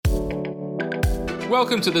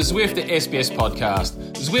Welcome to the Zwift at SBS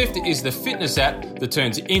podcast. Zwift is the fitness app that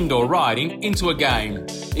turns indoor riding into a game.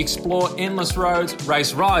 Explore endless roads,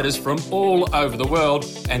 race riders from all over the world,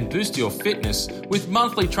 and boost your fitness with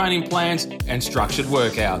monthly training plans and structured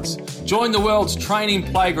workouts. Join the world's training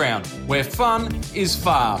playground, where fun is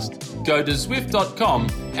fast. Go to Zwift.com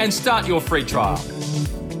and start your free trial.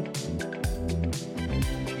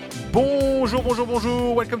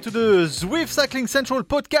 Bonjour. Welcome to the Zwift Cycling Central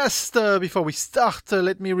podcast. Before we start,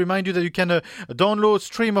 let me remind you that you can download,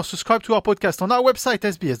 stream or subscribe to our podcast on our website,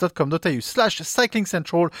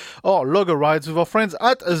 sbs.com.au/cycling-central, or log a ride with our friends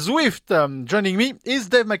at Zwift. Joining me is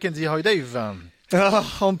Dave Mackenzie. How are you, Dave? I'm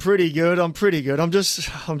pretty good. I'm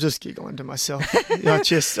just giggling to myself.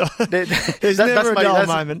 There's never a dull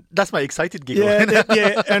moment. That's my excited giggle.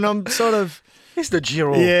 Yeah, and I'm sort of... It's the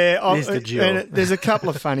Giro. Yeah, it's the Giro. And there's a couple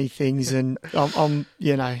of funny things, and I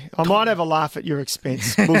might have a laugh at your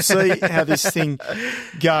expense. We'll see how this thing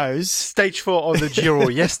goes. Stage 4 of the Giro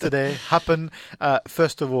yesterday happened.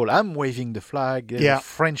 First of all, I'm waving the flag.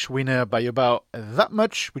 French winner by about that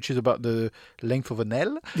much, which is about the length of an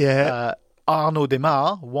L. Yeah. Arnaud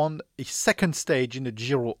Demare won his second stage in the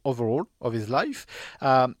Giro overall of his life.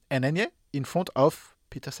 And then, in front of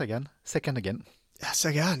Peter Sagan, second again.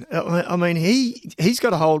 Sagan, I mean, he's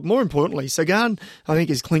got a hold. More importantly, Sagan, I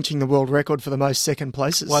think, is clinching the world record for the most second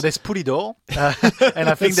places. Well, there's Poulidor, and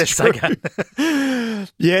I think there's Sagan.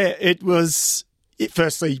 Yeah, it was.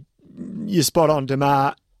 Firstly, you're spot on,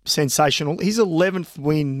 Demare, sensational. His 11th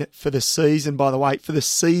win for the season, by the way. For the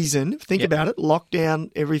season, think about it,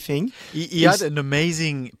 lockdown, everything. He had an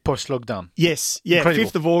amazing post-lockdown. Yes, yeah. Incredible.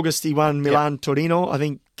 5th of August, he won Milan-Torino. I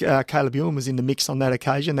think Caleb Ewan was in the mix on that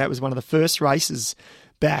occasion. That was one of the first races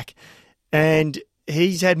back. And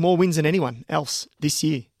he's had more wins than anyone else this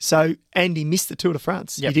year. And he missed the Tour de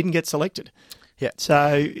France. Yep. He didn't get selected. Yeah.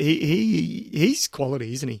 So he's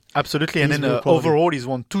quality, isn't he? Absolutely. And then overall, he's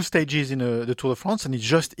won 2 stages in the Tour de France, and he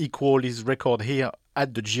just equaled his record here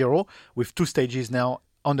at the Giro with 2 stages now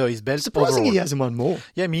under his belt. Surprisingly, he hasn't won more.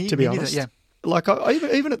 Yeah, to be honest. Yeah. Like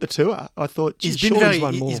even at the Tour, I thought he's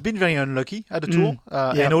won more. He's been very unlucky at the Tour,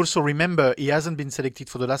 and also remember he hasn't been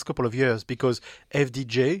selected for the last couple of years because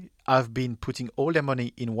FDJ have been putting all their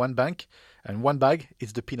money in one bank, and one bag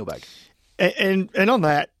is the Pinot bag. And on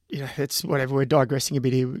that, it's whatever. We're digressing a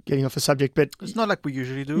bit here, getting off the subject, but it's not like we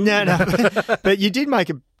usually do. No. But you did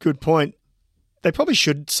make a good point. They probably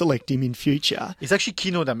should select him in future. It's actually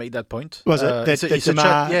Kino that made that point. Was it? It's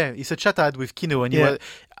a chat I had with Kino, and he was,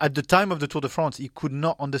 at the time of the Tour de France, he could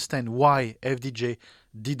not understand why FDJ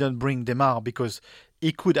didn't bring Demare because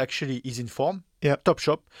he could actually, he's in form, top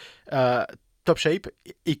shape.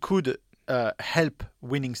 He could help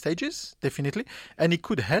winning stages, definitely, and he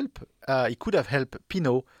could have helped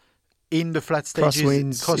Pinot in the flat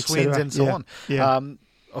stages, crosswinds and so on. Yeah.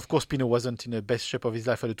 Of course, Pinot wasn't in the best shape of his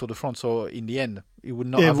life at the Tour de France, so in the end, it would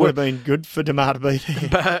not have would have been good for Demare to be there.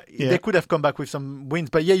 But they could have come back with some wins.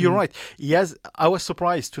 But you're right. I was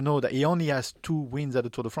surprised to know that he only has 2 wins at the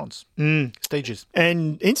Tour de France stages.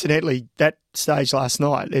 And incidentally, that stage last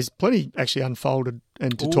night, there's plenty actually unfolded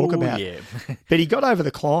and to talk about. Yeah. But he got over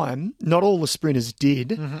the climb. Not all the sprinters did.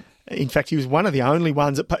 Mm-hmm. In fact, he was one of the only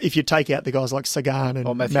ones, if you take out the guys like Sagan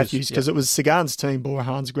and Matthews, because it was Sagan's team, Bora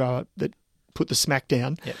Hansgrohe, that put the smack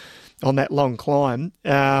down on that long climb.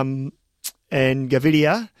 And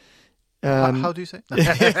Gaviria. How do you say?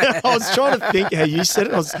 I was trying to think how you said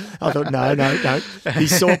it. I thought, no, don't. He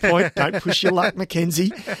saw a point. Don't push your luck,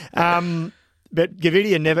 Mackenzie. But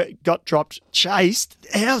Gaviria never got dropped. Chased.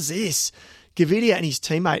 How's this? Gaviria and his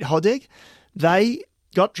teammate Hodeg, they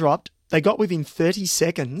got dropped. They got within 30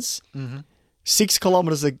 seconds. 6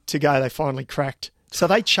 kilometres to go, they finally cracked. So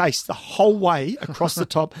they chased the whole way across the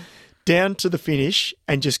top down to the finish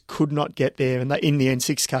and just could not get there. And in the end,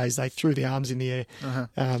 6Ks, they threw the arms in the air.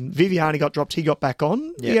 Viviani got dropped. He got back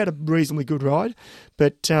on. He had a reasonably good ride.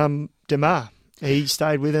 But Demare, he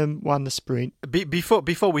stayed with him, won the sprint.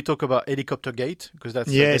 Before we talk about Helicoptergate, because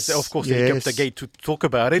that's of course Helicoptergate to talk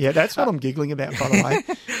about it. Yeah, that's what I'm giggling about, by the way.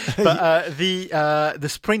 But the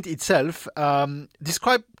sprint itself,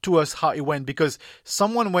 describe to us how it went, because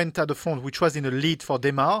someone went at the front, which was in the lead for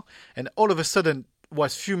Demare, and all of a sudden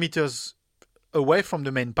was few meters away from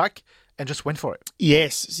the main pack and just went for it.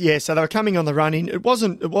 Yes. So they were coming on the run in. It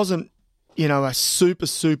wasn't a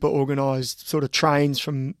super organised sort of trains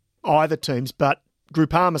from either teams, but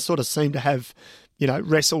Groupama sort of seemed to have,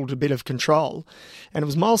 wrestled a bit of control. And it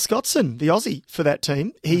was Miles Scottson, the Aussie, for that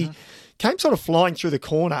team. He came sort of flying through the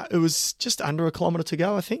corner. It was just under a kilometre to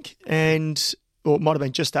go, I think, or it might have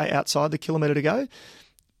been just outside the kilometre to go.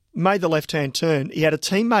 Made the left-hand turn. He had a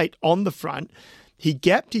teammate on the front. he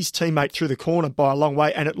gapped his teammate through the corner by a long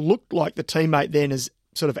way, and it looked like the teammate then has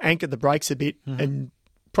sort of anchored the brakes a bit and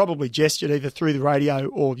probably gestured either through the radio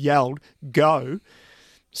or yelled, go.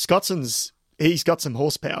 He's got some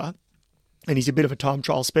horsepower, and he's a bit of a time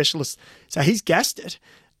trial specialist, so he's gassed it.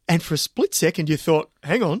 And for a split second, you thought,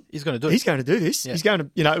 hang on. He's going to do it. He's going to do this. Yeah. He's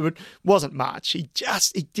going to, it wasn't much. He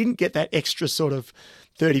didn't get that extra sort of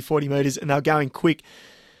 30, 40 metres, and they were going quick.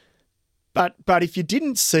 But if you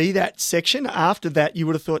didn't see that section after that, you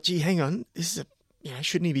would have thought, gee, hang on, this is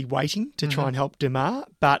shouldn't he be waiting to try and help Demare?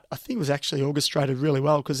 But I think it was actually orchestrated really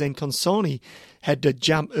well, because then Consoni had to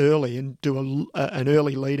jump early and do an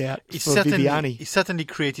early lead out for Viviani. He certainly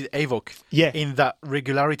created havoc in that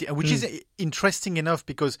regularity, which is interesting enough,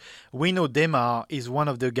 because we know Demare is one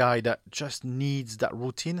of the guys that just needs that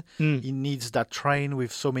routine. He needs that train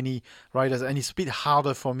with so many riders, and it's a bit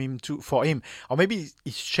harder for him. Or maybe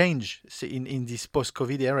it's changed in this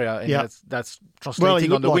post-COVID area, and that's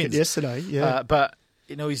translating on the wins. Yesterday, but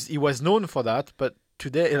he was known for that, but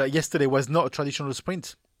yesterday was not a traditional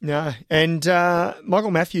sprint. No, and Michael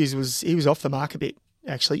Matthews was off the mark a bit,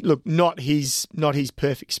 actually. Look, not his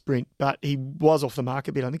perfect sprint, but he was off the mark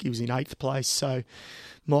a bit. I think he was in 8th place. So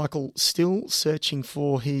Michael still searching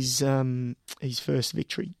for his first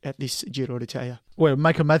victory at this Giro d'Italia. Well,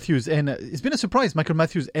 Michael Matthews, and it's been a surprise, Michael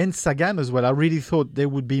Matthews and Sagan as well. I really thought they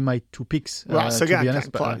would be my two picks. Right, Sagan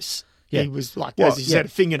came close. He was like, as you said, a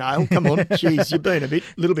fingernail. Come on, jeez, you've been a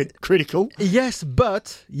little bit critical. Yes,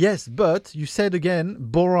 but you said again,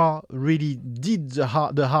 Bora really did the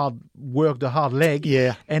hard work, the hard leg.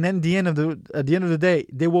 Yeah, and then at the end of the day,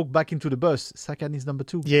 they walk back into the bus. Sagan is number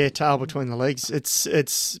 2. Yeah, tail between the legs.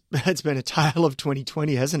 It's been a tale of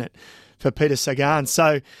 2020, hasn't it, for Peter Sagan?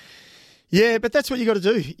 So. Yeah, but that's what you got to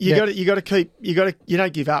do. You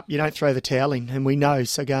don't give up. You don't throw the towel in. And we know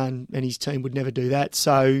Sagan and his team would never do that.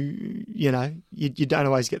 So, you don't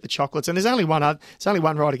always get the chocolates. And there's only one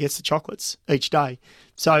rider gets the chocolates each day.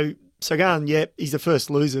 So Sagan, he's the first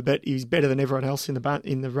loser, but he's better than everyone else in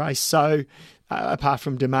the race. So, apart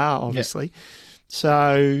from Demare, obviously. Yeah.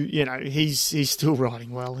 So, he's still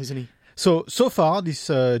riding well, isn't he? So far, this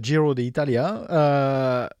Giro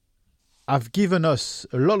d'Italia have given us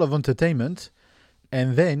a lot of entertainment,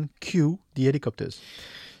 and then cue the helicopters.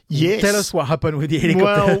 Yes. Tell us what happened with the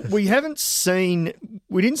helicopters. Well, we didn't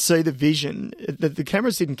see the vision. The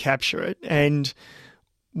cameras didn't capture it. And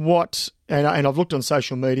I've looked on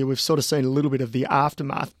social media, we've sort of seen a little bit of the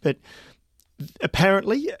aftermath, but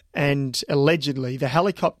apparently and allegedly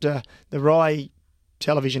the Rai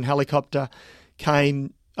television helicopter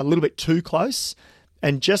came a little bit too close.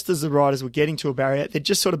 And just as the riders were getting to a barrier, they'd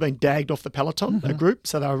just sort of been dagged off the peloton, a group.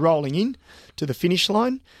 So they were rolling in to the finish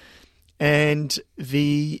line, and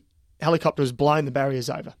the helicopter has blown the barriers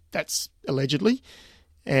over. That's allegedly.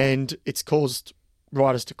 And it's caused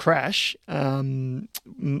riders to crash. One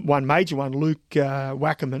major one, Luke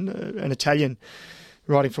Wackerman, an Italian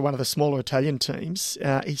riding for one of the smaller Italian teams,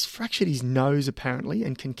 he's fractured his nose apparently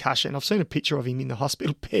and concussion. I've seen a picture of him in the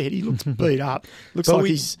hospital bed. He looks beat up.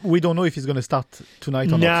 We don't know if he's going to start tonight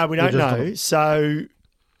or not. No, we don't know. So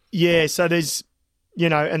there's,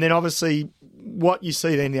 and then obviously what you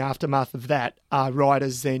see then in the aftermath of that are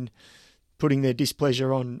riders then putting their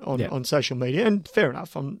displeasure on social media, and fair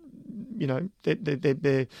enough.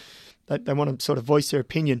 They want to sort of voice their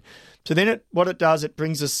opinion. So then what it does, it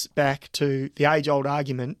brings us back to the age-old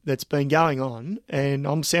argument that's been going on, and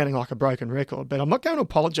I'm sounding like a broken record, but I'm not going to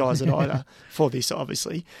apologise either for this,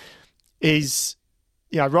 obviously, is,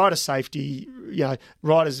 rider safety,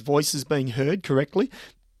 riders' voices being heard correctly.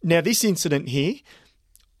 Now, this incident here,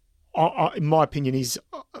 in my opinion, is,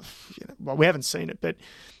 we haven't seen it, but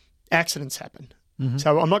accidents happen. Mm-hmm.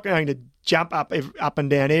 So I'm not going to jump up and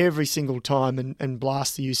down every single time and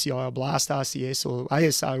blast the UCI or blast RCS or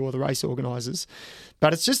ASO or the race organisers.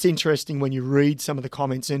 But it's just interesting when you read some of the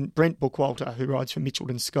comments. And Brent Bookwalter, who rides for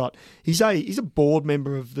Mitchelton Scott, he's a board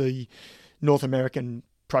member of the North American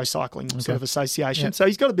Pro Cycling sort of association. Yeah. So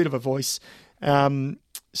he's got a bit of a voice.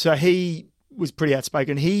 So he was pretty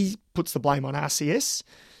outspoken. He puts the blame on RCS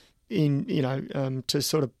to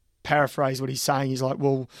sort of paraphrase what he's saying. He's like,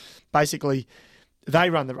 well, basically,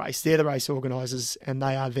 they run the race. They're the race organisers, and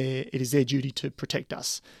they are there. It is their duty to protect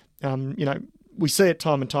us. We see it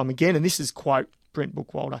time and time again, and this is quote Brent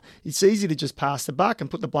Bookwalter. It's easy to just pass the buck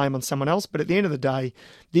and put the blame on someone else, but at the end of the day,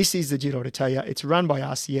 this is the Giro d'Italia. It's run by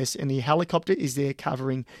RCS, and the helicopter is there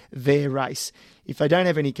covering their race. If they don't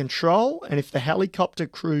have any control, and if the helicopter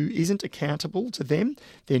crew isn't accountable to them,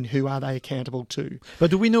 then who are they accountable to?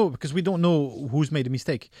 But do we know, because we don't know who's made a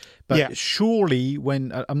mistake, but surely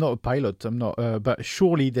when, I'm not a pilot, but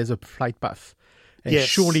surely there's a flight path. And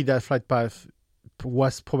surely that flight path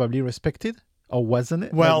was probably respected, or wasn't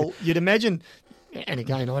it? Well, Maybe. you'd imagine, and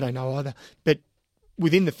again, I don't know either, but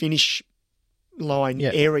within the finish line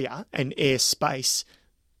area and airspace,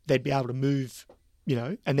 they'd be able to move,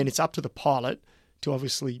 and then it's up to the pilot to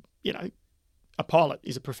obviously, a pilot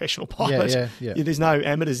is a professional pilot. Yeah. There's no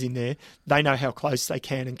amateurs in there. They know how close they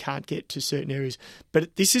can and can't get to certain areas.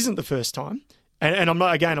 But this isn't the first time. And I'm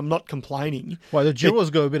not complaining. Well, the Giro's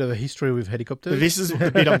got a bit of a history with helicopters. This is the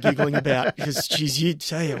bit I'm giggling about because, geez, you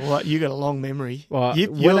tell you what, you got a long memery. Well,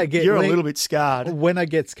 you're a little bit scarred. When I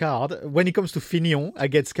get scarred, when it comes to Fignon, I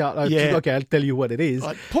get scarred. Okay, I'll tell you what it is.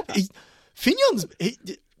 Fignon's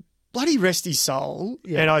bloody rest his soul,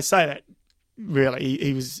 and I say that really.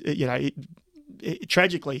 He was,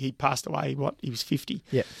 tragically he passed away. He was 50.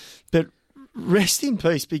 Yeah, but rest in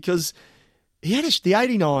peace because. He had the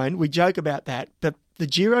 89, we joke about that, but the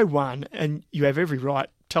Giro won, and you have every right.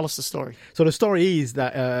 Tell us the story. So the story is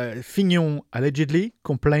that Fignon allegedly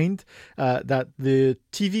complained that the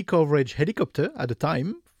TV coverage helicopter at the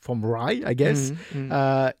time, from Rai, I guess,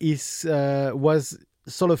 was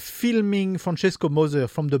sort of filming Francesco Moser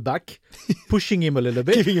from the back, pushing him a little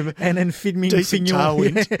bit, and then filming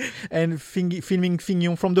Fignon and filming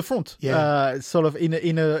Fignon from the front, sort of in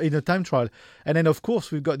a time trial. And then of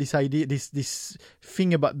course we've got this idea, this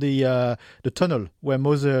thing about the tunnel where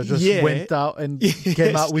Moser just went out and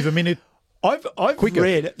came out with a minute. I've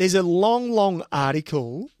read, there's a long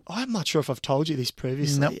article. I'm not sure if I've told you this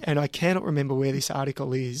previously, and I cannot remember where this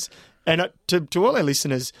article is. And to all our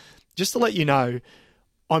listeners, just to let you know,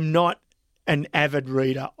 I'm not an avid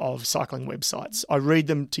reader of cycling websites. I read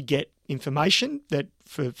them to get information that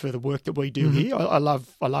for the work that we do here. I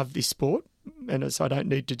love this sport, and so I don't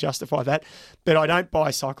need to justify that. But I don't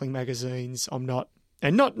buy cycling magazines. I'm not,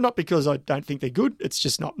 and not because I don't think they're good. It's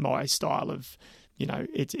just not my style of,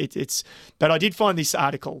 it's. But I did find this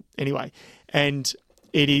article anyway, and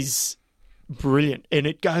it is brilliant, and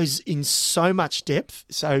it goes in so much depth.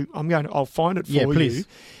 So I'll find it for you.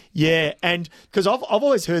 Yeah, and because I've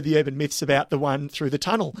always heard the urban myths about the one through the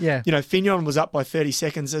tunnel. Yeah. Fignon was up by 30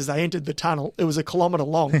 seconds as they entered the tunnel. It was a kilometre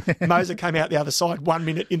long. Moser came out the other side 1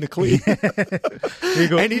 minute in the clear.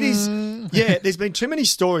 And it is, there's been too many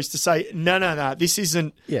stories to say, no, this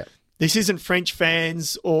isn't. Yeah. This isn't French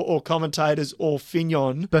fans or commentators or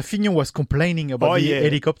Fignon. But Fignon was complaining about the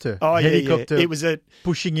helicopter. Helicopter It was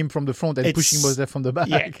pushing him from the front and pushing Moser from the back.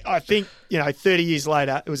 Yeah, I think, 30 years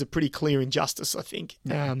later, it was a pretty clear injustice, I think.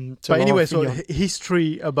 But anyway, so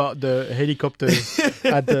history about the helicopters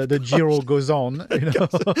at the Giro goes on.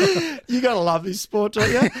 You got to love this sport,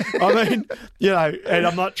 don't you? I mean, and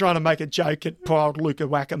I'm not trying to make a joke at poor old Luca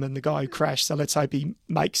Wackerman, the guy who crashed, so let's hope he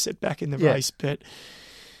makes it back in the race. But...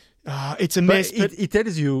 it's a mess. But it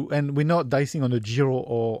tells you, and we're not dicing on the Giro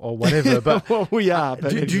or whatever, but well, we are.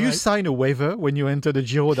 But do you sign a waiver when you enter the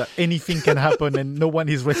Giro that anything can happen and no one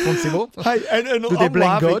is responsible? Hey, and do they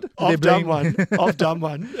blame God? I've done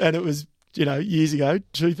one, and it was years ago,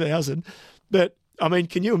 2000. But I mean,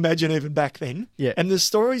 can you imagine even back then? Yeah. And the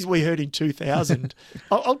stories we heard in 2000.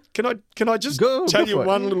 Can I just tell you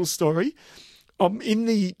one little story? I'm in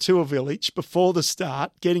the tour village before the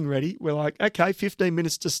start, getting ready. We're like, okay, 15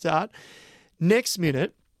 minutes to start. Next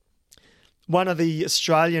minute, one of the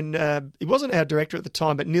Australian, it wasn't our director at the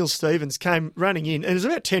time, but Neil Stevens came running in, and there's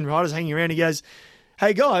about 10 riders hanging around. He goes,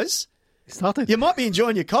 hey, guys, you might be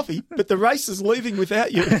enjoying your coffee, but the race is leaving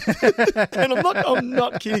without you. And I'm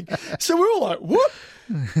not kidding. So we're all like, what?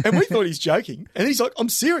 And we thought he's joking. And he's like, I'm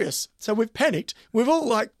serious. So we've panicked. We've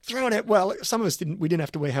all thrown out, some of us we didn't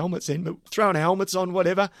have to wear helmets then, but throwing our helmets on,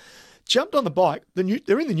 whatever. Jumped on the bike.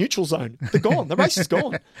 They're in the neutral zone. They're gone. The race is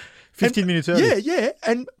gone. 15 minutes early. Yeah.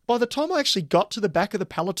 And by the time I actually got to the back of the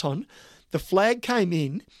peloton, the flag came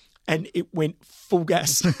in and it went full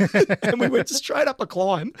gas. And we went straight up a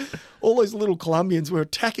climb. All those little Colombians were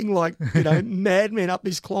attacking like, madmen up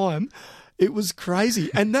this climb. It was crazy.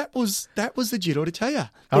 And that was the Giro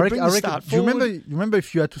d'Italia. I reckon, do you remember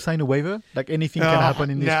if you had to sign a waiver? Like anything can happen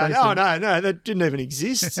in this race? No, that didn't even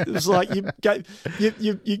exist. It was like you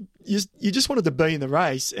just wanted to be in the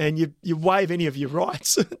race and you waive any of your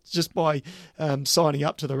rights just by signing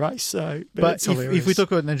up to the race. So, but if we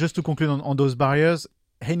talk about, just to conclude on those barriers,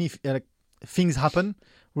 things happen.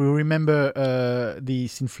 We remember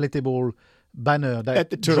this inflatable banner that at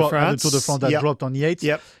the Tour de France that dropped on Yates.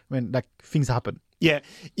 Yep. When things happen. Yeah,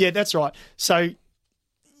 that's right. So,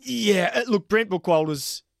 look, Brent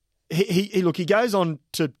Buchwalders, he goes on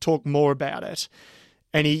to talk more about it,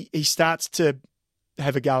 and he starts to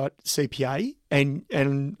have a go at CPA,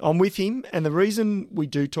 and I'm with him. And the reason we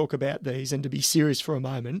do talk about these, and to be serious for a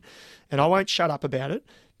moment, and I won't shut up about it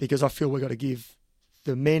because I feel we've got to give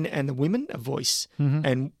the men and the women a voice,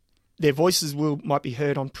 and their voices might be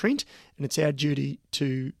heard on print, and it's our duty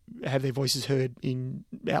to have their voices heard in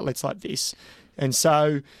outlets like this. And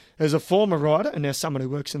so, as a former rider and now someone who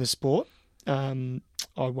works in the sport, I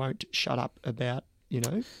won't shut up about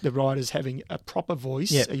the riders having a proper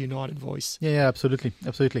voice, a united voice. Yeah, absolutely.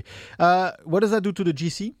 What does that do to the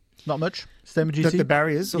GC? Not much. Same GC. The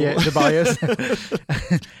barriers. Yeah, the barriers.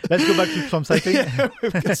 Let's go back to some cycling.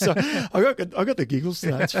 I got the giggles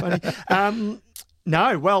today. It's funny.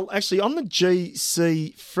 No, well, actually, on the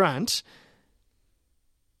GC front,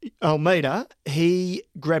 Almeida, he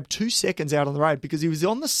grabbed 2 seconds out on the road because he was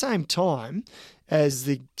on the same time as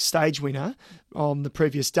the stage winner on the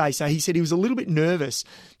previous day. So he said he was a little bit nervous.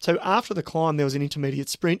 So after the climb, there was an intermediate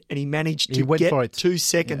sprint and he managed to get 2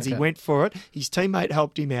 seconds. Yeah, okay. He went for it. His teammate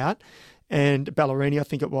helped him out, and Ballerini, I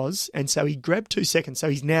think it was. And so he grabbed 2 seconds. So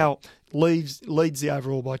he's now leads the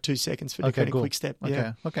overall by 2 seconds for defending Quick Step.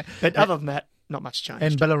 Yeah. Okay. But other than that, not much change.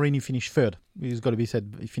 And Ballerini finished third. It's got to be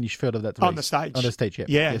said. He finished third of that race. On the stage. On the stage, yeah.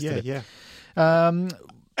 Yeah.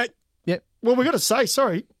 Yeah. Well, we've got to say,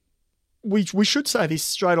 sorry, we should say this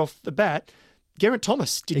straight off the bat. Geraint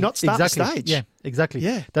Thomas did not start the stage. Yeah, exactly.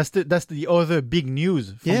 Yeah. That's the other big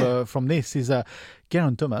news from this is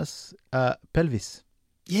Geraint Thomas, pelvis.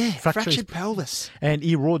 Yeah, fractured pelvis. And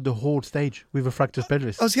he rode the whole stage with a fractured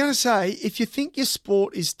pelvis. I was going to say, if you think your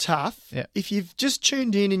sport is tough, if you've just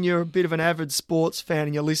tuned in and you're a bit of an avid sports fan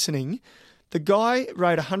and you're listening, the guy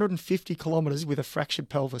rode 150 kilometres with a fractured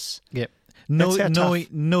pelvis. Yeah.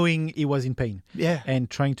 Knowing he was in pain, and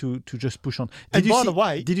trying to just push on. Did you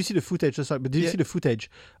see the footage? Did you see the footage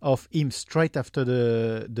of him straight after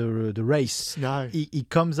the race? No, he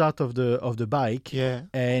comes out of the bike,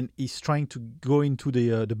 and he's trying to go into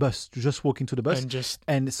the bus, to just walk into the bus,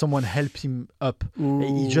 and someone helps him up.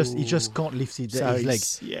 He just can't lift his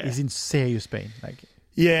legs. He's in serious pain.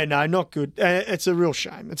 No, not good. It's a real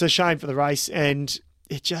shame. It's a shame for the race, and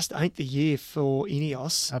it just ain't the year for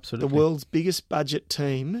Ineos. Absolutely. The world's biggest budget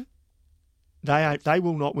team. They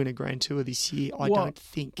will not win a Grand Tour this year, I don't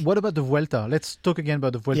think. What about the Vuelta? Let's talk again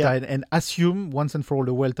about the Vuelta and assume once and for all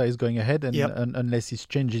the Vuelta is going ahead and unless it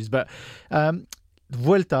changes. But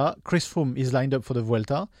Vuelta, Chris Froome is lined up for the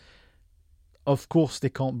Vuelta. Of course, they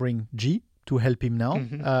can't bring G to help him now.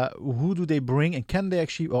 Who do they bring? And can they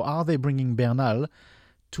actually, or are they bringing Bernal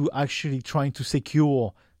to actually trying to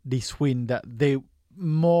secure this win that they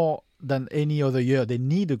more than any other year they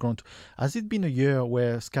need a Grand Tour? Has it been a year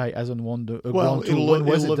where Sky hasn't won a Grand Tour? When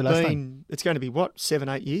was it the last time? It's going to be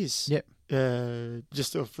 7-8 years. Yeah.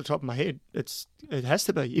 Just off the top of my head, it has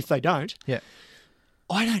to be. If they don't,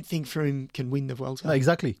 I don't think Froome can win the Vuelta. No,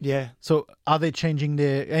 exactly. Yeah. So are they changing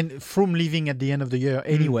and Froome leaving at the end of the year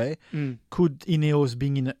anyway? Could Ineos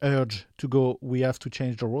being in an urge to go, we have to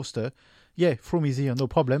change the roster? Yeah, Froome is here, no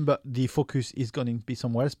problem, but the focus is going to be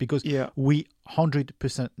somewhere else because we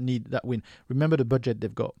 100% need that win. Remember the budget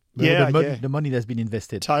they've got. The money that's been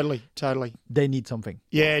invested. Totally. They need something.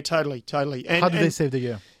 Yeah, totally. And, how do they save the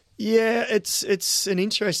year? Yeah, it's an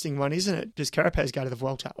interesting one, isn't it? Does Carapaz go to the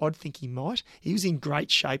Vuelta? I'd think he might. He was in great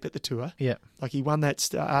shape at the Tour. Yeah. Like he won that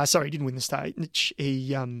he didn't win the stage.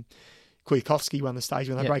 Kwiatkowski won the stage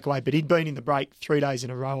when they break away, but he'd been in the break 3 days in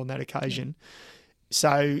a row on that occasion.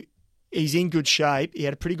 So he's in good shape. He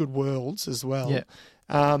had a pretty good Worlds as well.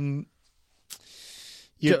 Yeah.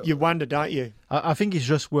 You wonder, don't you? I think it's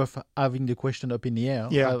just worth having the question up in the air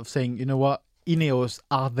of saying, you know what, Ineos,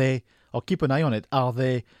 are they, or keep an eye on it, are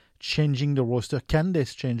they changing the roster? Can they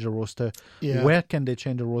change the roster? Yeah. Where can they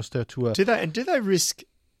change the roster to? Do they risk?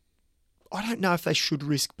 I don't know if they should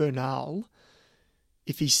risk Bernal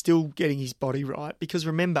if he's still getting his body right, because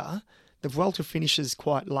remember the Vuelta finishes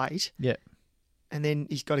quite late. Yeah. And then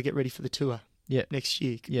he's got to get ready for the Tour next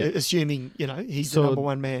year, assuming, he's the number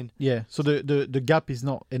one man. Yeah, so the gap is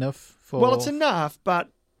not enough for... Well, it's enough, but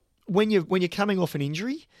when you're coming off an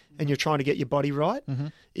injury and you're trying to get your body right,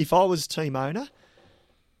 if I was team owner,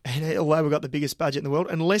 and although we've got the biggest budget in the world,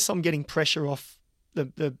 unless I'm getting pressure off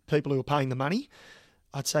the people who are paying the money,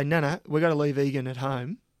 I'd say, no, we've got to leave Egan at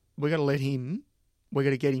home. We've got to let him, we've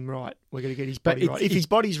got to get him right. We've got to get his body right. If his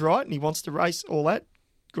body's right and he wants to race all that,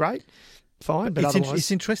 great. Fine, but otherwise... It's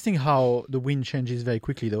interesting how the wind changes very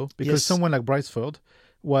quickly, though, because someone like Braceford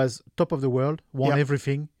was top of the world, won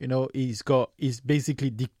everything. He's basically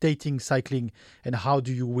dictating cycling and how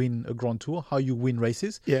do you win a Grand Tour, how you win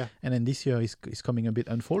races. Yeah. And then this year is coming a bit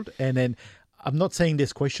unfold. And then I'm not saying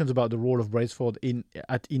there's questions about the role of Braceford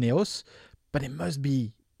at Ineos, but it must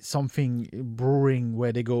be something brewing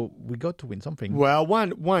where they go, we got to win something. Well,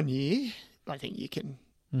 one year, I think you can...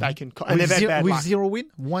 They can, and they've had bad luck. Zero win?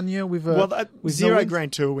 1 year with zero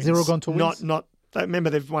Grand Tour wins. Zero Grand Tour wins? Not remember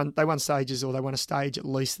they won stages, or they won a stage at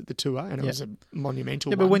least at the Tour, and it was a monumental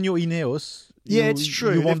one. But when you're Ineos, it's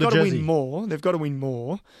true. They've got to win more. They've got to win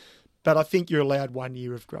more. But I think you're allowed 1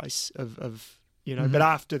 year of grace of But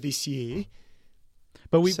after this year,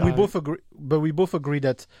 we both agree. But we both agree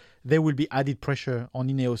that there will be added pressure on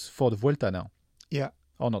Ineos for the Vuelta now. Yeah,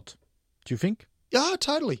 or not? Do you think? Yeah,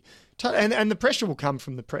 totally. And the pressure will come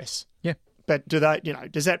from the press. Yeah. But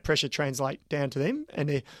does that pressure translate down to them?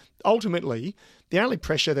 And ultimately, the only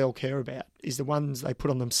pressure they'll care about is the ones they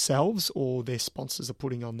put on themselves or their sponsors are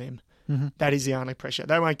putting on them. Mm-hmm. That is the only pressure.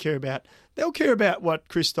 They won't care about. They'll care about what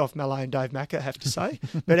Christophe, Macka and Dave Macka have to say,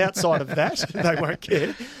 but outside of that, they won't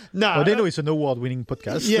care. No, well, they know it's an award-winning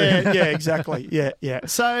podcast. Yeah, exactly. Yeah.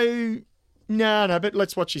 So. No, but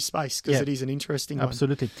let's watch your space because it is an interesting one.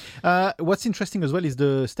 Absolutely. What's interesting as well is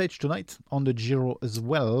the stage tonight on the Giro as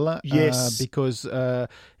well. Yes. Because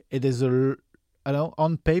it is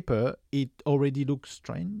on paper, it already looks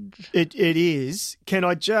strange. It is. Can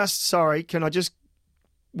I just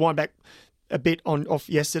wind back a bit off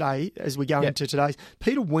yesterday as we go into today's?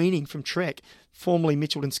 Peter Weaning from Trek, formerly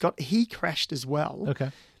Mitchelton Scott, he crashed as well.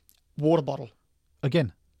 Okay. Water bottle.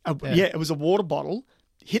 Again? It was a water bottle.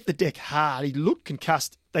 Hit the deck hard. He looked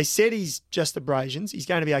concussed. They said he's just abrasions. He's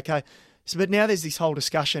going to be okay. But now there's this whole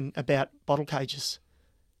discussion about bottle cages.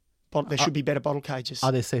 There should be better bottle cages.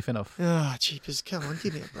 Are they safe enough? Oh, jeepers. Come on,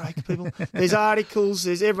 give me a break, people. There's articles.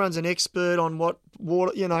 Everyone's an expert on what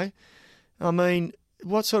water, I mean,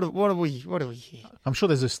 what are we here? I'm sure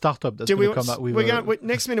there's a startup that's going to come up with...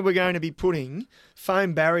 Next minute we're going to be putting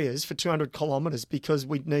foam barriers for 200 kilometres because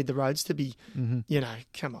we need the roads to be,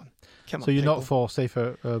 come on. So you're not for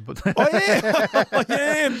safer... but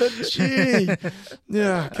I am, but gee.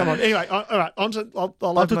 Yeah, come on. Anyway, all right, on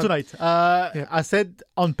to tonight. I said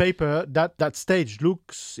on paper that stage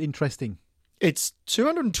looks interesting. It's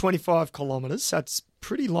 225 kilometres. That's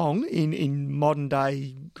pretty long in modern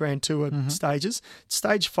day Grand Tour stages.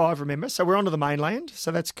 Stage 5, remember? So we're onto the mainland,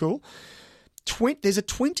 so that's cool. There's a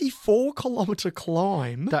 24 kilometre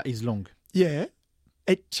climb. That is long. Yeah.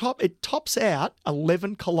 It tops out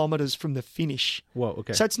 11 kilometres from the finish. Whoa,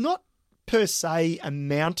 okay. So it's not per se a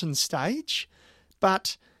mountain stage,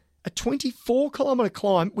 but a 24 kilometre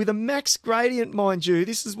climb with a max gradient, mind you,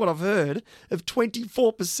 this is what I've heard, of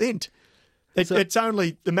 24%. It's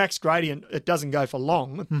only the max gradient. It doesn't go for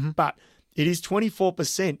long, but it is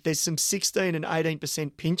 24%. There's some 16 and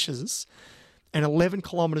 18% pinches and 11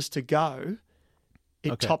 kilometres to go.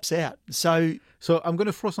 It tops out. So I'm going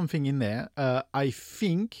to throw something in there. I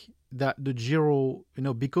think that the Giro,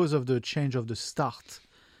 because of the change of the start,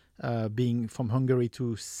 being from Hungary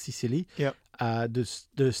to Sicily,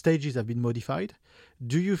 the stages have been modified.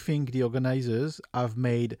 Do you think the organizers have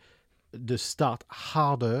made the start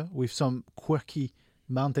harder with some quirky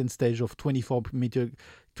mountain stage of 24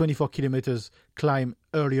 kilometers climb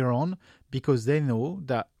earlier on, because they know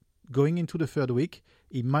that going into the third week,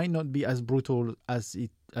 it might not be as brutal as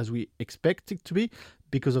we expect it to be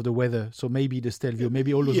because of the weather. So maybe the Stelvio,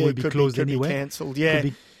 maybe all those will be closed anyway. Be cancelled, yeah.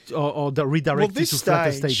 Or redirected to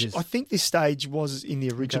flatter stages. I think this stage was in the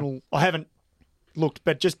original. Okay. I haven't looked,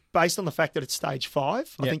 but just based on the fact that it's stage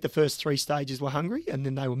 5, I think the first 3 stages were Hungary and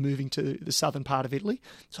then they were moving to the southern part of Italy.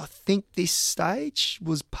 So I think this stage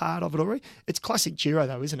was part of it already. It's classic Giro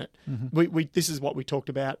though, isn't it? Mm-hmm. This is what we talked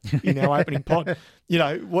about in our opening pod.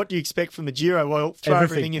 What do you expect from the Giro? Well, throw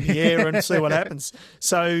everything in the air and see what happens.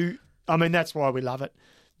 So, I mean, that's why we love it.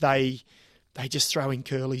 They just throw in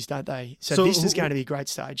curlies, don't they? So this is going to be a great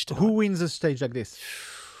stage tonight. Who wins a stage like this?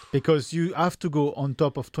 Because you have to go on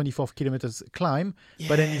top of 24 kilometers climb,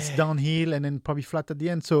 but then it's downhill and then probably flat at the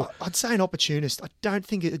end. So I'd say an opportunist. I don't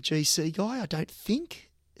think it's a GC guy. I don't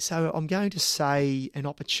think. So I'm going to say an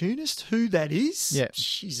opportunist. Who that is? Yeah.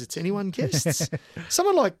 Jeez, it's anyone guessed.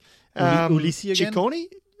 Someone like Ulissi again?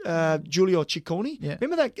 Ciccone, Giulio Ciccone. Yeah.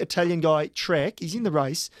 Remember that Italian guy, Trek? He's in the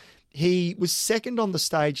race. He was second on the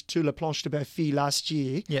stage to La Planche de Belfi last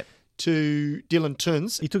year to Dylan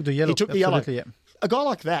Tuns. He took the yellow. Yeah. A guy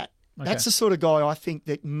like that, that's the sort of guy I think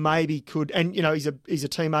that maybe could, and he's a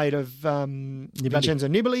teammate of Vincenzo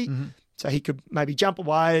Nibali, so he could maybe jump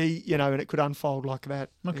away, and it could unfold like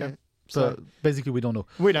that. Okay. Yeah. So basically, we don't know.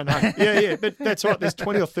 We don't know. Yeah, but that's right. There's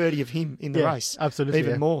 20 or 30 of him in the race. Absolutely,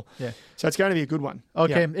 even more. Yeah. So it's going to be a good one.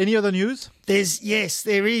 Okay. Yeah. Any other news? There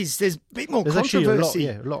is. There's a bit more controversy.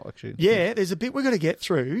 A lot actually. Yeah, there's a bit we're going to get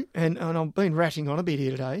through, and I've been ratting on a bit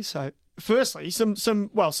here today. So. Firstly, some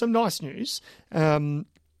nice news.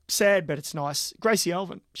 Sad, but it's nice. Gracie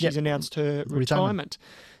Alvin, she's announced her retirement.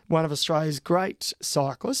 One of Australia's great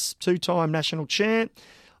cyclists, 2-time national champ.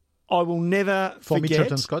 I will never for forget.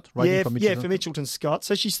 Mitchelton Scott, right? For Mitchelton Scott.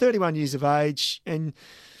 So she's 31 years of age, and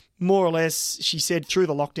more or less, she said through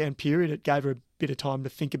the lockdown period, it gave her a bit of time to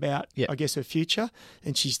think about, I guess, her future,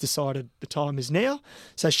 and she's decided the time is now.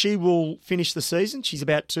 So she will finish the season. She's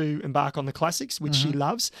about to embark on the classics, which she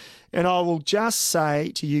loves. And I will just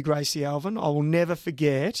say to you, Gracie Alvin, I will never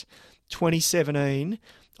forget 2017.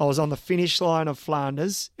 I was on the finish line of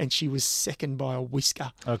Flanders, and she was second by a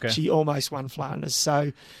whisker. Okay. She almost won Flanders.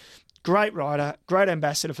 So great rider, great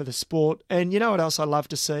ambassador for the sport. And you know what else I love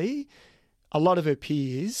to see? A lot of her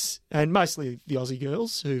peers, and mostly the Aussie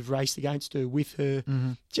girls who've raced against her, with her,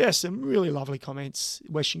 just some really lovely comments,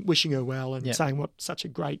 wishing her well and saying what such a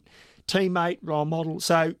great teammate, role model.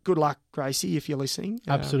 So good luck, Gracie, if you're listening.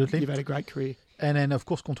 Absolutely. You've had a great career. And then, of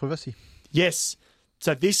course, controversy. Yes.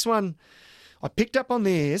 So this one, I picked up on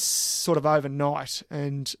this sort of overnight,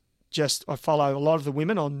 and just I follow a lot of the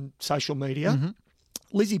women on social media.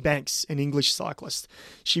 Lizzie Banks, an English cyclist.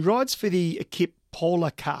 She rides for the Equipe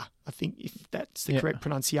Polaka, I think, if that's the correct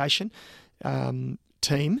pronunciation,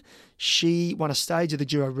 team. She won a stage of the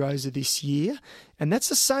Giro Rosa this year, and that's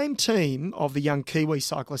the same team of the young Kiwi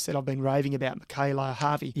cyclist that I've been raving about, Michaela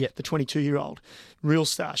Harvey, the 22-year-old real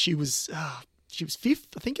star. She was fifth,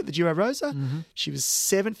 I think, at the Giro Rosa. She was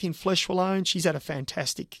seventh in Flesh Wallone. She's had a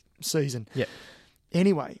fantastic season.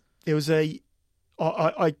 Anyway, there was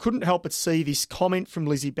I couldn't help but see this comment from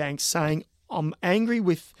Lizzie Banks saying, I'm angry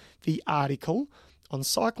with the article on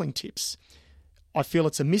Cycling Tips. I feel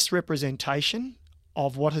it's a misrepresentation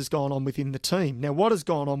of what has gone on within the team. Now, what has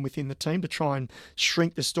gone on within the team, to try and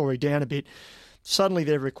shrink the story down a bit, suddenly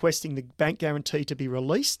they're requesting the bank guarantee to be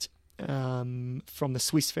released from the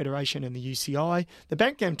Swiss Federation and the UCI. The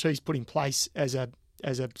bank guarantee is put in place as a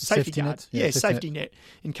safety guard. Net. Safety net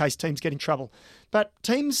in case teams get in trouble. But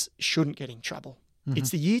teams shouldn't get in trouble.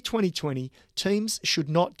 It's the year 2020. Teams should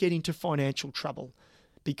not get into financial trouble,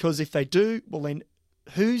 because if they do, well then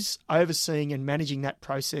who's overseeing and managing that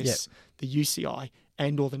process? The UCI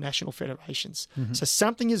and or the national federations. So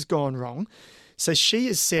something has gone wrong. So she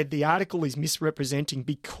has said the article is misrepresenting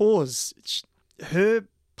because her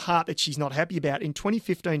part that she's not happy about in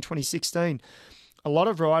 2015, 2016, a lot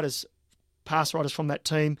of riders, past riders from that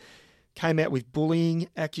team, came out with bullying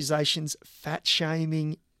accusations, fat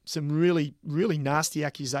shaming, some really, really nasty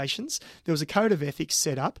accusations. There was a code of ethics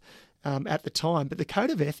set up at the time, but the code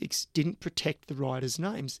of ethics didn't protect the riders'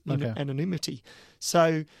 names in anonymity.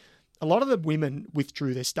 So a lot of the women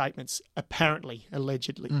withdrew their statements, apparently,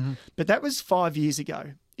 allegedly. But that was 5 years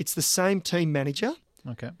ago. It's the same team manager.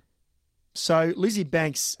 Okay. So Lizzie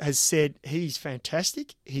Banks has said he's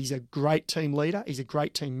fantastic. He's a great team leader. He's a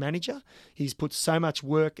great team manager. He's put so much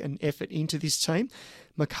work and effort into this team.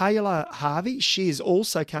 Michaela Harvey, she has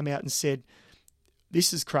also come out and said,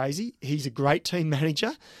 this is crazy. He's a great team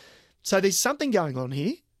manager. So there's something going on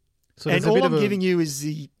here. So and all I'm giving you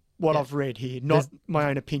is what I've read here, not my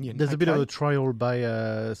own opinion. There's a bit of a trial by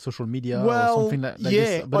social media or something like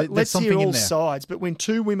this. But let's hear all sides. But when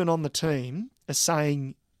two women on the team are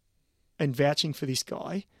saying and vouching for this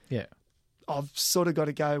guy, I've sort of got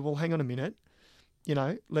to go, well, hang on a minute,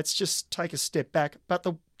 let's just take a step back. But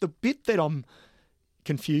the bit that I'm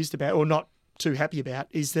confused about, or not too happy about,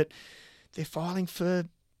 is that they're filing for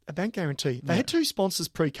a bank guarantee. They had two sponsors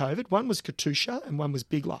pre-COVID. One was Katusha and one was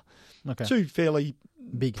Bigler. Okay. Two fairly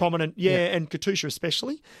big, prominent, and Katusha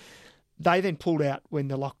especially. They then pulled out when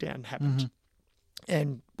the lockdown happened.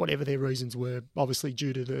 And whatever their reasons were, obviously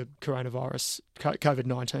due to the coronavirus,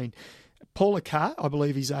 COVID-19. Paula Carr, I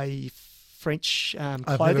believe, is a French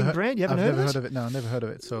clothing brand. You haven't heard of it? I've never heard of it. No, I've never heard of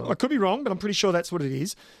it. So I could be wrong, but I'm pretty sure that's what it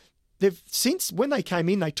is. They've since, when they came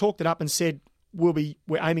in, they talked it up and said, we're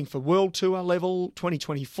aiming for World Tour level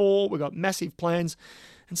 2024. We've got massive plans.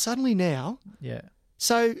 And suddenly now... Yeah.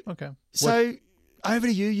 So, over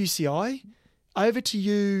to you, UCI. Over to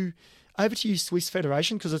you, Swiss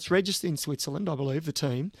Federation, because it's registered in Switzerland, I believe, the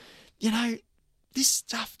team. This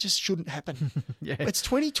stuff just shouldn't happen. It's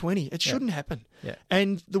 2020. It shouldn't happen. Yeah.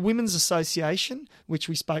 And the Women's Association, which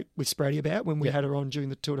we spoke with Sprady about when we had her on during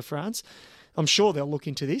the Tour de France, I'm sure they'll look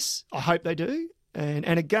into this. I hope they do.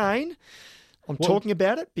 And again, I'm talking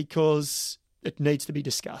about it because it needs to be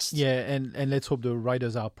discussed. Yeah, and let's hope the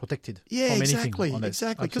riders are protected from anything on this.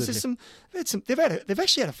 Exactly. Because they've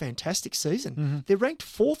actually had a fantastic season. They're ranked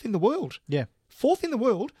fourth in the world. Yeah. Fourth in the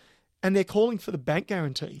world, and they're calling for the bank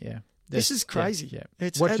guarantee. Yeah. This is crazy. Yeah.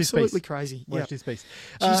 It's Watch absolutely crazy. Watch this space.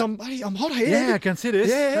 Jeez, I'm hot-headed. Yeah, I can see this.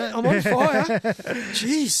 Yeah, I'm on fire.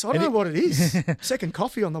 Jeez, I don't know what it is. Second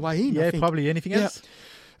coffee on the way in, I think. Probably. Anything else?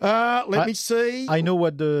 Let me see. I know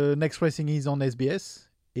what the next racing is on SBS.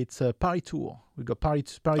 It's a Paris Tour. We got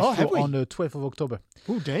Paris Tour on the 12th of October.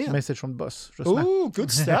 Oh, damn. Message from the boss. Oh, good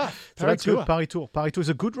stuff. So that's good, Paris Tour. Paris Tour is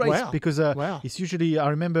a good race because it's usually, I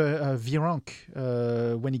remember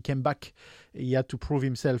Virenque, when he came back, he had to prove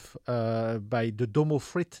himself by the Domo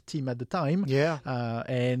Frit team at the time. Yeah.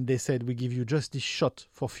 And they said, we give you just this shot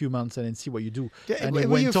for a few months and then see what you do. And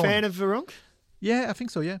were you a fan of Virenque? Yeah, I think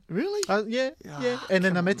so, yeah. Really? Yeah. And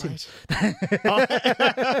then I met him.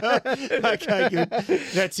 Okay, good.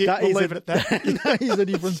 That's it. We'll leave it at that. He's a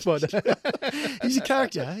different spot. He's a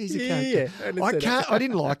character. Yeah. I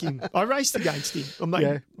didn't like him. I raced against him.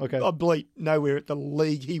 I bleat nowhere at the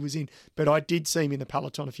league he was in, but I did see him in the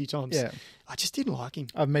peloton a few times. Yeah. I just didn't like him.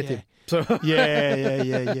 I've met him. So.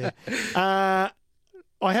 Yeah.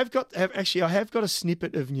 I have got a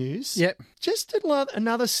snippet of news. Yep. Just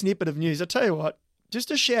another snippet of news. I tell you what,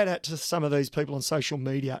 just a shout out to some of these people on social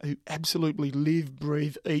media who absolutely live,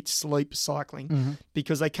 breathe, eat, sleep cycling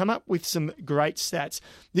because they come up with some great stats.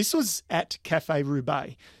 This was at Cafe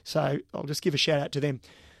Roubaix, so I'll just give a shout out to them.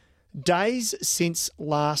 Days since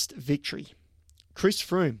last victory. Chris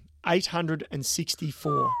Froome,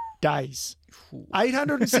 864 days.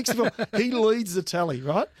 864. He leads the tally,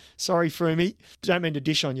 right? Sorry, Froomey. Don't mean to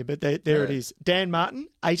dish on you, but there it is. Dan Martin,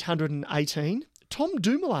 818. Tom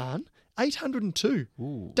Dumoulin, 802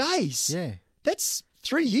 days. Yeah. That's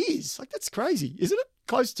 3 years. That's crazy, isn't it?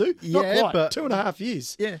 Close to. Yeah, not quite. but 2.5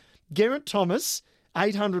 years. Yeah. Geraint Thomas,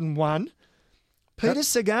 801. Peter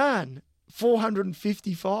Sagan,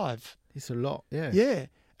 455. It's a lot, yeah.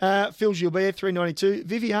 Yeah. Phil Gilbert, 392.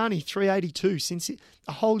 Viviani, 382 since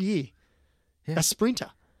a whole year. Yeah. A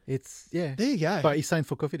sprinter. There you go. But he signed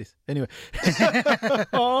for Cofidis. Anyway.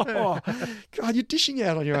 Oh, God, you're dishing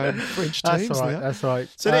out on your own French teams now. That's right.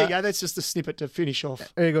 So there you go. That's just a snippet to finish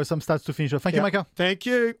off. There you go. Some stats to finish off. Thank you, Macka. Thank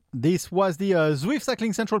you. This was the Zwift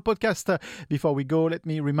Cycling Central podcast. Before we go, let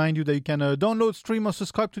me remind you that you can download, stream, or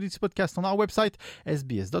subscribe to this podcast on our website,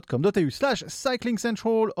 sbs.com.au/cycling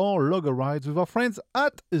central, or log a ride with our friends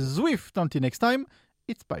at Zwift. Until next time,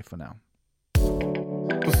 it's bye for now.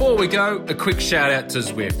 Before we go, a quick shout out to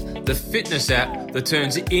Zwift, the fitness app that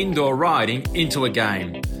turns indoor riding into a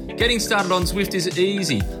game. Getting started on Zwift is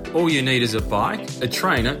easy. All you need is a bike, a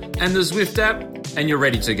trainer, and the Zwift app, and you're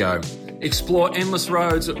ready to go. Explore endless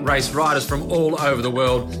roads, race riders from all over the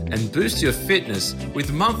world, and boost your fitness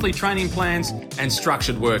with monthly training plans and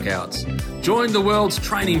structured workouts. Join the world's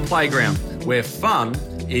training playground, where fun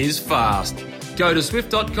is fast. Go to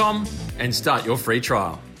Zwift.com and start your free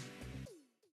trial.